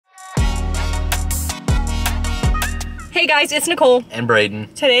Hey guys, it's Nicole. And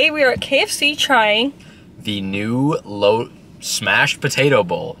Brayden. Today we are at KFC trying the new smashed potato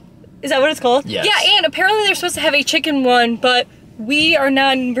bowl. Is that what it's called? Yes. Yeah, and apparently they're supposed to have a chicken one, but we are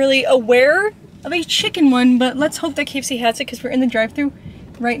not really aware of a chicken one, but let's hope that KFC has it because we're in the drive-thru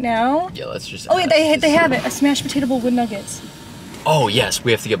right now. Yeah, let's just... Oh, yeah, they have it. A smashed potato bowl with nuggets. Oh, yes,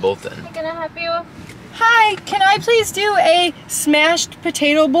 we have to get both then. Can I help you? Hi, can I please do a smashed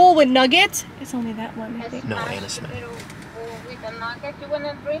potato bowl with nuggets? It's only that one, I think. No, and a smash. With a nugget, you want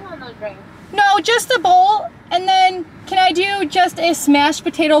a drink or no drink? No, just the bowl. And then, can I do just a smashed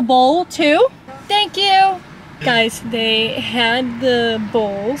potato bowl too? Thank you. Guys, they had the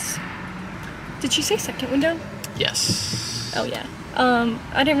bowls. Did she say second window? Yes. Oh yeah.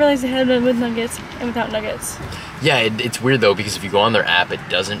 I didn't realize they had them with nuggets and without nuggets. Yeah, it's weird though because if you go on their app, it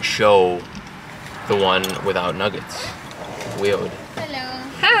doesn't show the one without nuggets. Weird. Hello.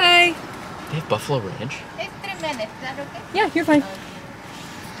 Hi. They have Buffalo Ranch? It's 3 minutes. Is that okay? Yeah, you're fine.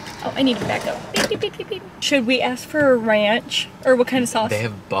 Oh, I need to back up. Beep, beep, beep, beep, beep. Should we ask for a ranch? Or what kind of sauce? They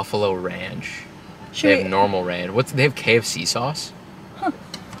have Buffalo Ranch. Should They have normal ranch. They have KFC sauce? Huh.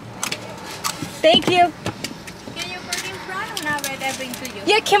 Thank you. Can you put in front or not right I bring to you?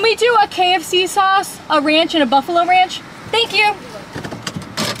 Yeah, can we do a KFC sauce, a ranch, and a Buffalo Ranch? Thank you.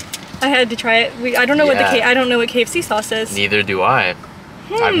 I had to try it. I don't know I don't know what KFC sauce is. Neither do I.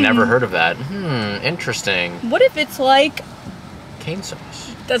 I've never heard of that. Interesting. What if it's like Cane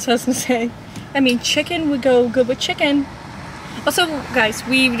sauce. That's what I was gonna say. I mean, chicken would go good with chicken. Also, guys,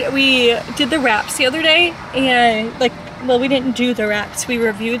 we did the wraps the other day, and we didn't do the wraps. We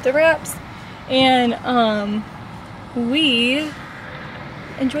reviewed the wraps, and we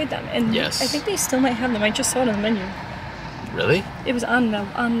enjoyed them. And yes, I think they still might have them. I just saw it on the menu. Really? It was on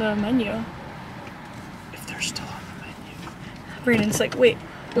the menu. If they're still on the menu. Brayden's like, wait,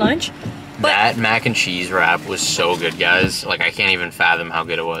 lunch? That mac and cheese wrap was so good, guys. Like, I can't even fathom how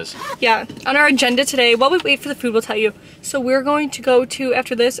good it was. Yeah, on our agenda today, while we wait for the food, we'll tell you. So we're going to go to,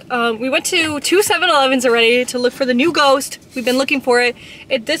 after this, we went to 2 7-Elevens already to look for the new Ghost. We've been looking for it.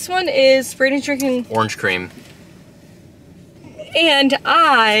 This one is, Brayden's drinking... Orange cream. And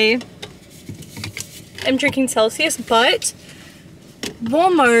I am drinking Celsius, but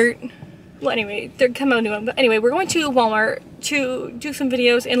Walmart... Well, anyway, they're coming out new one. But anyway, we're going to Walmart to do some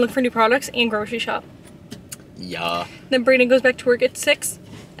videos and look for new products and grocery shop. Yeah. Then Brayden goes back to work at 6.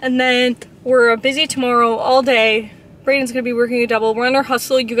 And then we're busy tomorrow all day. Brayden's going to be working a double. We're on our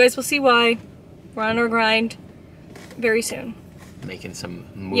hustle. You guys will see why. We're on our grind very soon. Making some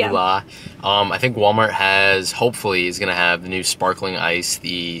moolah. Yeah. I think Walmart hopefully is going to have the new sparkling ice,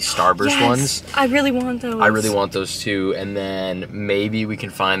 the Starburst ones. I really want those. I really want those too. And then maybe we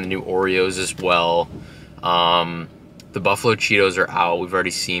can find the new Oreos as well. The Buffalo Cheetos are out. We've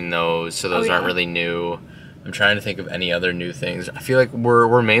already seen those, so those aren't really new. I'm trying to think of any other new things. I feel like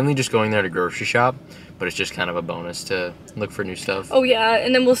we're mainly just going there to grocery shop, but it's just kind of a bonus to look for new stuff. Oh yeah,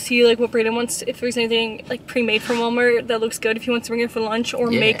 and then we'll see like what Brayden wants, if there's anything like pre-made from Walmart that looks good, if he wants to bring it for lunch or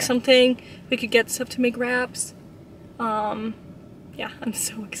make something. We could get stuff to make wraps. Yeah, I'm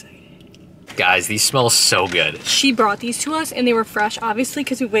so excited. Guys, these smell so good. She brought these to us and they were fresh, obviously,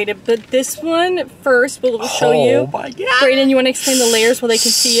 because we waited. But this one first, we'll show you. Oh my God. Brayden, you want to explain the layers while they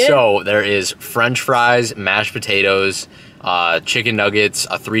can see it? So there is French fries, mashed potatoes, chicken nuggets,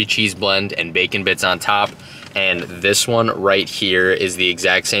 a 3-cheese blend, and bacon bits on top. And this one right here is the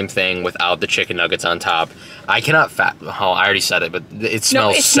exact same thing without the chicken nuggets on top. I cannot I already said it, but it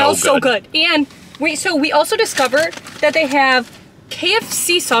smells so good. And so we also discovered that they have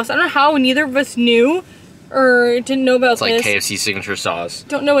KFC sauce. I don't know how neither of us knew or didn't know about this. It's like KFC signature sauce.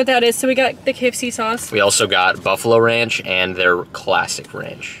 Don't know what that is, so we got the KFC sauce. We also got Buffalo Ranch and their classic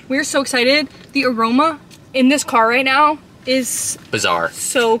ranch. We're so excited. The aroma in this car right now is bizarre.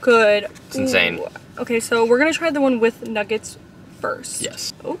 So good. It's insane. Ooh. Okay, so we're gonna try the one with nuggets first.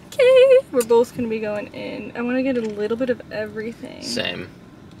 Yes. Okay, we're both gonna be going in. I wanna get a little bit of everything. Same.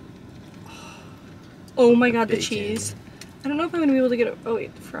 Oh my God, the cheese. I don't know if I'm gonna be able to get it. Oh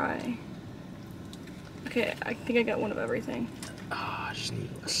wait, fry. Okay, I think I got one of everything. Ah, I just need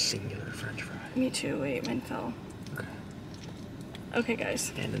a singular French fry. Me too. Wait, mine fell. Okay. Okay,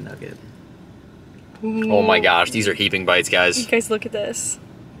 guys. And a nugget. Ooh. Oh my gosh, these are heaping bites, guys. You guys, look at this.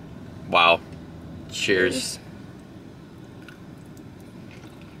 Wow. Cheers.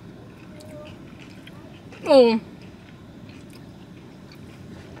 Oh.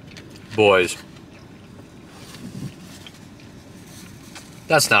 Boys.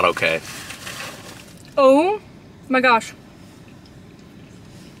 That's not okay. Oh my gosh.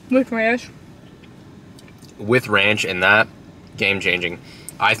 With ranch. With ranch and that, game changing.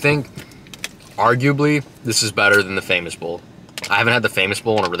 I think Arguably, this is better than the Famous Bowl. I haven't had the Famous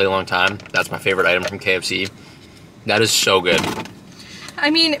Bowl in a really long time. That's my favorite item from KFC. That is so good. I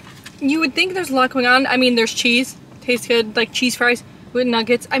mean, you would think there's a lot going on. I mean, there's cheese. Tastes good. Like cheese fries with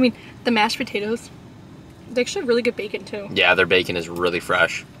nuggets. I mean, the mashed potatoes. They actually have really good bacon, too. Yeah, their bacon is really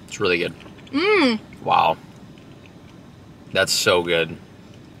fresh. It's really good. Mmm. Wow. That's so good.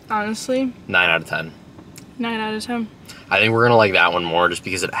 Honestly. 9 out of 10. 9 out of 10. I think we're going to like that one more just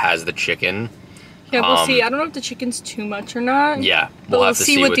because it has the chicken. Yeah, we'll see. I don't know if the chicken's too much or not. Yeah. We'll have to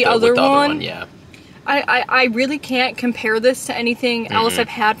see with the other one. Yeah. I really can't compare this to anything else I've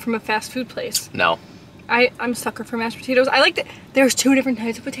had from a fast food place. No. I'm a sucker for mashed potatoes. I like that there's 2 different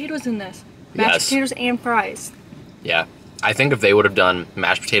types of potatoes in this. Mashed potatoes and fries. Yeah. I think if they would have done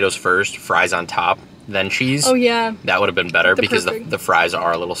mashed potatoes first, fries on top, then cheese. Oh, yeah. That would have been better because the fries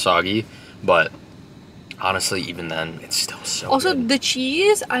are a little soggy. But honestly, even then, it's still so also, good. the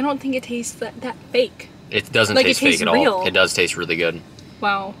cheese, I don't think it tastes that fake. It doesn't taste fake at all. It does taste really good.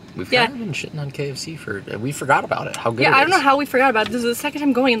 Wow. We've kind of been shitting on KFC we forgot about it. How good it is. Yeah, I don't know how we forgot about it. This is the second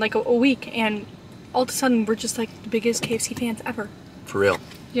time going in like a week, and all of a sudden we're just like the biggest KFC fans ever. For real.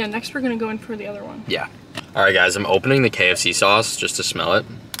 Yeah, next we're gonna go in for the other one. Yeah. All right, guys, I'm opening the KFC sauce just to smell it.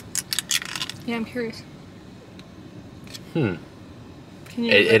 Yeah, I'm curious.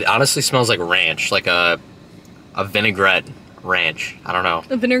 It honestly smells like ranch, like a vinaigrette ranch. I don't know.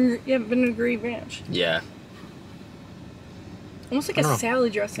 A vinegary ranch. Yeah. Almost like a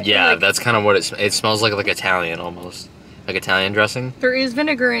salad dressing. Yeah, like, that's kind of what it smells like Italian almost. Like Italian dressing. There is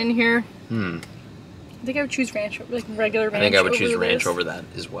vinegar in here. I think I would choose ranch, like regular ranch. I think I would choose ranch over that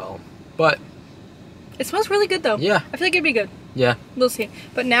as well. But it smells really good though. Yeah. I feel like it'd be good. Yeah. We'll see.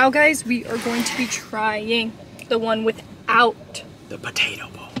 But now, guys, we are going to be trying the one without the potato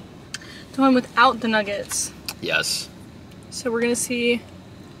bowl. The one without the nuggets. Yes. So we're gonna see.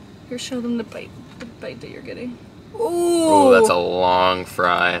 Here, show them the bite that you're getting. Ooh. Oh, that's a long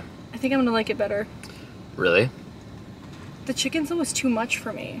fry. I think I'm gonna like it better. Really? The chicken's almost too much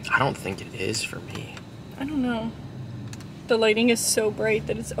for me. I don't think it is for me. I don't know. The lighting is so bright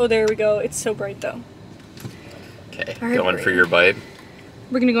that it's... Oh, there we go. It's so bright, though. Okay, right, going for your bite.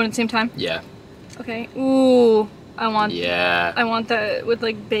 We're gonna go in at the same time? Yeah. Okay. Ooh. I want... Yeah. I want that with,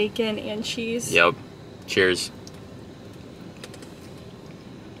 like, bacon and cheese. Yep. Cheers.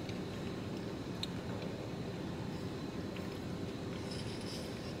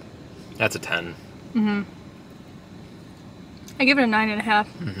 That's a 10. I give it a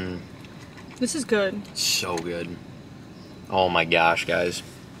 9.5. This is good. So good. Oh my gosh, guys.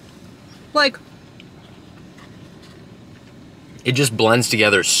 Like... It just blends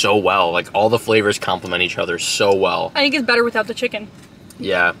together so well. Like, all the flavors complement each other so well. I think it's better without the chicken.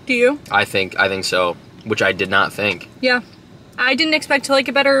 Yeah. Do you? I think so. Which I did not think. Yeah. I didn't expect to like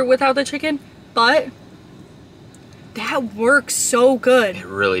it better without the chicken, but... That works so good. It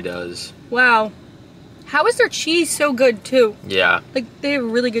really does. Wow. How is their cheese so good, too? Yeah. Like, they have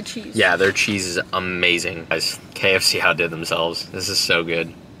really good cheese. Yeah, their cheese is amazing. Guys, KFC outdid themselves. This is so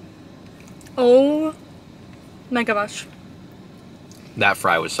good. Oh my gosh. That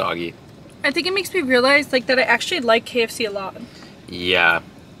fry was soggy. I think it makes me realize, like, that I actually like KFC a lot. Yeah.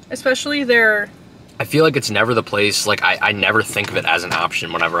 Especially their... I feel like it's never the place, like, I never think of it as an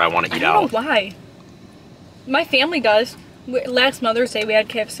option whenever I want to eat out. I don't know why. My family does. Last Mother's Day, we had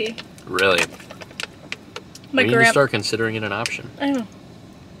KFC. Really? We need to start considering it an option. I don't know.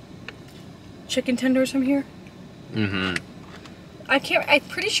 Chicken tenders from here? I'm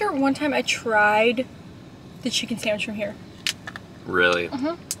pretty sure one time I tried the chicken sandwich from here. Really?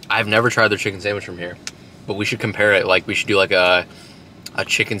 I've never tried their chicken sandwich from here. But we should compare it. Like, we should do, like, a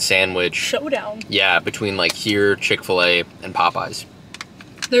chicken sandwich. Showdown. Yeah, between, like, here, Chick-fil-A, and Popeyes.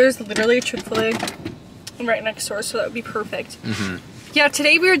 There's literally a Chick-fil-A right next door, so that would be perfect. Yeah,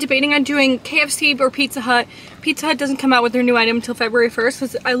 today we were debating on doing KFC or Pizza Hut. Pizza Hut doesn't come out with their new item until February 1st.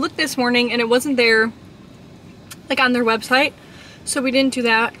 Because I looked this morning and it wasn't there, like, on their website. So we didn't do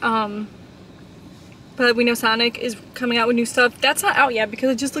that. But we know Sonic is coming out with new stuff. That's not out yet because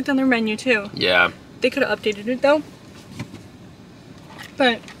I just looked on their menu too. Yeah. They could have updated it though.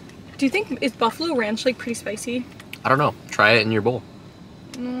 But do you think, is Buffalo Ranch like pretty spicy? I don't know. Try it in your bowl.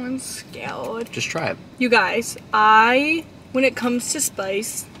 No, I'm scared. Just try it. You guys, when it comes to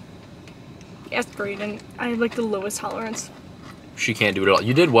spice, ask Brayden, I have like the lowest tolerance. She can't do it all.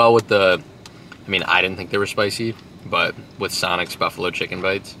 You did well with I didn't think they were spicy, but with Sonic's buffalo chicken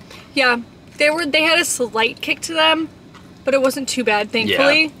bites. Yeah, they had a slight kick to them, but it wasn't too bad,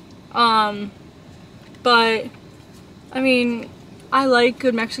 thankfully. Yeah. But, I mean, I like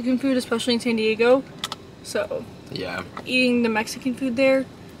good Mexican food, especially in San Diego. So, yeah, eating the Mexican food there,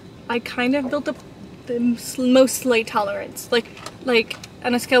 I kind of built up the most slight tolerance. Like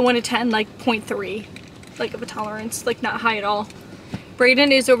on a scale of 1 to 10, like 0.3, like of a tolerance, like not high at all.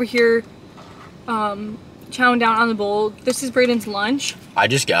 Brayden is over here chowing down on the bowl. This is Brayden's lunch. I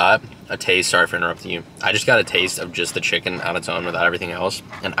just got a taste, sorry for interrupting you. I just got a taste of just the chicken on its own without everything else,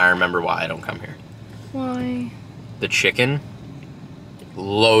 and I remember why I don't come here. Why? The chicken,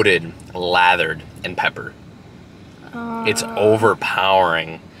 loaded, lathered in pepper. It's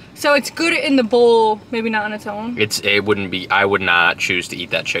overpowering. So it's good in the bowl, maybe not on its own. It wouldn't be, I would not choose to eat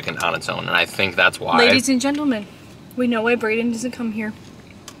that chicken on its own, and I think that's why. Ladies and gentlemen, we know why Brayden doesn't come here.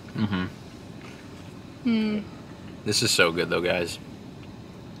 This is so good though, guys.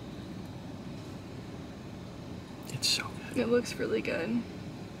 It's so good. It looks really good.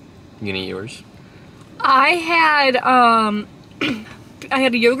 You gonna eat yours? I had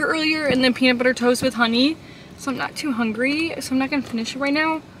a yogurt earlier and then peanut butter toast with honey, so I'm not too hungry, so I'm not gonna finish it right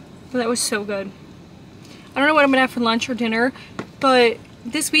now, but that was so good. I don't know what I'm gonna have for lunch or dinner, but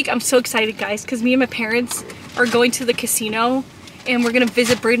this week I'm so excited, guys, because me and my parents are going to the casino and we're gonna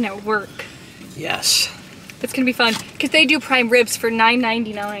visit Brayden at work. Yes. It's gonna be fun because they do prime ribs for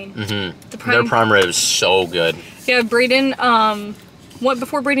 $9.99. Their prime rib is so good. Yeah, Brayden,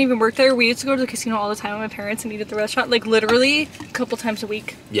 before Brayden even worked there, we used to go to the casino all the time with my parents and eat at the restaurant, like literally a couple times a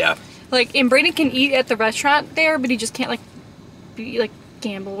week. Yeah. Like, and Brayden can eat at the restaurant there, but he just can't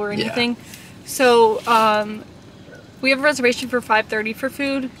gamble or anything. Yeah. So, we have a reservation for 5:30 for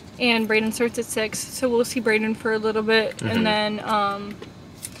food, and Brayden starts at 6, so we'll see Brayden for a little bit, and then,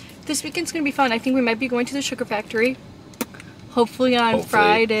 this weekend's gonna be fun. I think we might be going to the Sugar Factory, hopefully on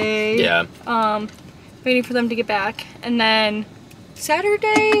Friday. Yeah. Waiting for them to get back, and then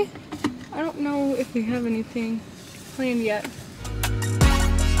Saturday, I don't know if we have anything planned yet.